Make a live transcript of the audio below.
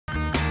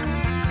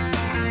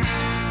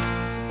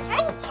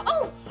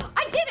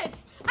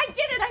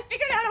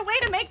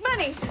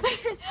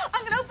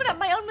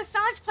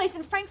place,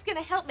 and Frank's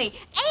gonna help me.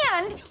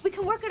 And we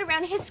can work it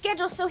around his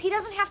schedule so he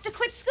doesn't have to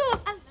quit school.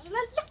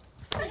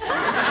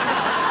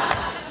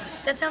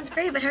 That sounds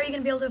great, but how are you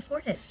going to be able to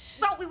afford it?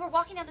 Well, we were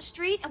walking down the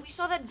street, and we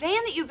saw that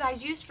van that you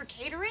guys used for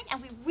catering,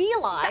 and we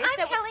realized I'm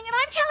telling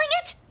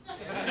it.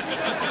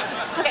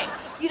 Okay,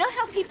 you know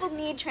how people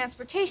need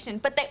transportation,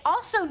 but they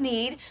also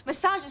need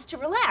massages to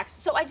relax.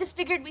 So I just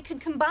figured we could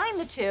combine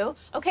the two.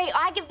 Okay,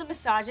 I give the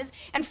massages,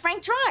 and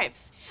Frank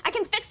drives. I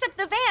can fix up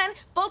the van,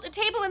 bolt a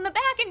table in the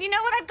back, and you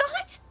know what I've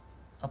got?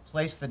 A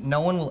place that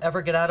no one will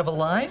ever get out of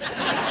alive?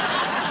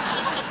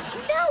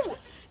 No!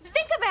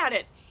 Think about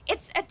it.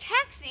 It's a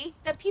taxi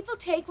that people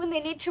take when they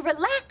need to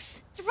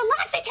relax. It's a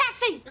Relaxi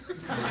taxi! The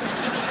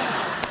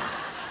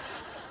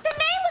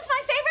name was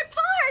my favorite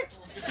part!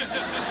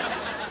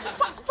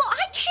 Well,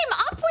 I came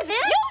up with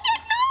it! You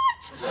did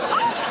not!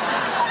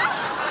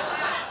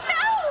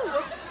 No!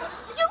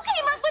 You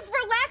came up with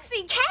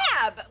Relaxi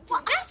cab!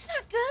 Well,